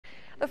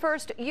The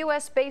first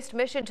U.S.-based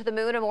mission to the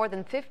moon in more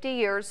than 50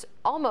 years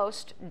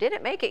almost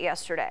didn't make it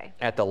yesterday.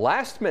 At the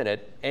last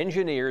minute,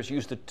 engineers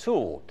used a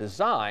tool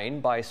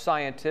designed by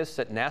scientists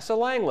at NASA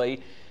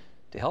Langley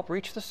to help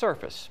reach the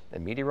surface.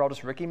 And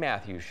meteorologist Ricky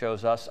Matthews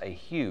shows us a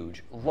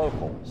huge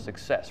local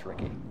success,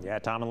 Ricky. Yeah,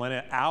 Tom and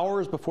Lynette,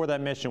 hours before that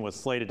mission was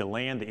slated to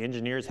land, the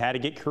engineers had to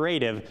get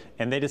creative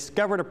and they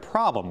discovered a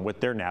problem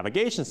with their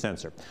navigation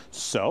sensor.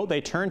 So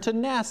they turned to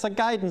NASA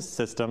guidance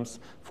systems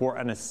for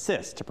an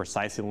assist to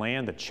precisely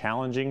land the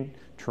challenging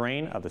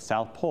terrain of the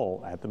South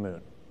Pole at the moon.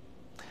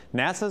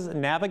 NASA's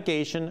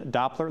navigation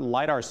Doppler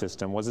LiDAR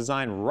system was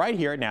designed right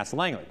here at NASA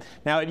Langley.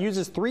 Now it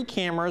uses 3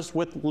 cameras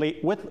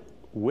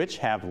which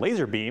have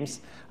laser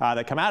beams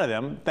that come out of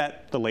them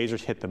that the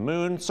lasers hit the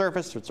moon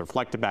surface, it's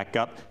reflected back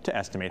up to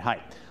estimate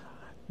height.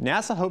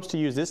 NASA hopes to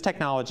use this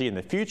technology in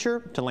the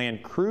future to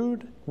land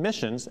crewed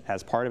missions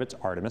as part of its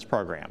Artemis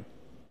program.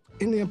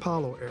 In the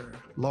Apollo era,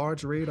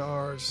 large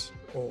radars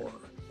or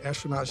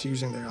astronauts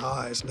using their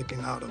eyes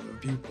looking out of a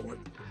viewport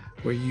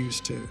were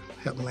used to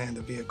help land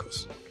the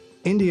vehicles.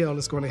 NDL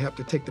is going to have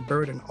to take the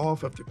burden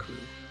off of the crew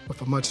with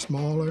a much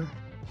smaller,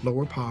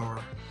 lower power,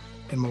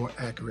 and more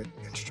accurate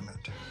instrument.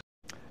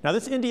 Now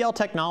this NDL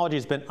technology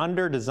has been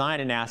under design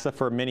at NASA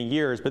for many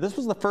years, but this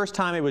was the first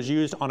time it was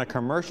used on a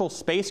commercial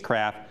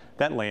spacecraft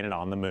that landed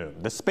on the moon.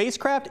 The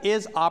spacecraft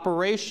is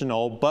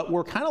operational, but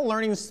we're kind of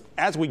learning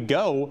as we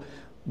go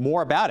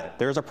more about it.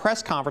 There's a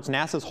press conference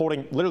NASA's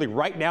holding literally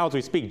right now as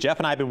we speak. Jeff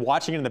and I have been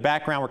watching it in the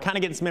background. We're kind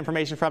of getting some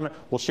information from it.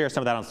 We'll share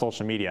some of that on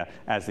social media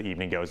as the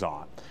evening goes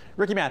on.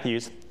 Ricky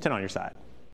Matthews, 10 on your side.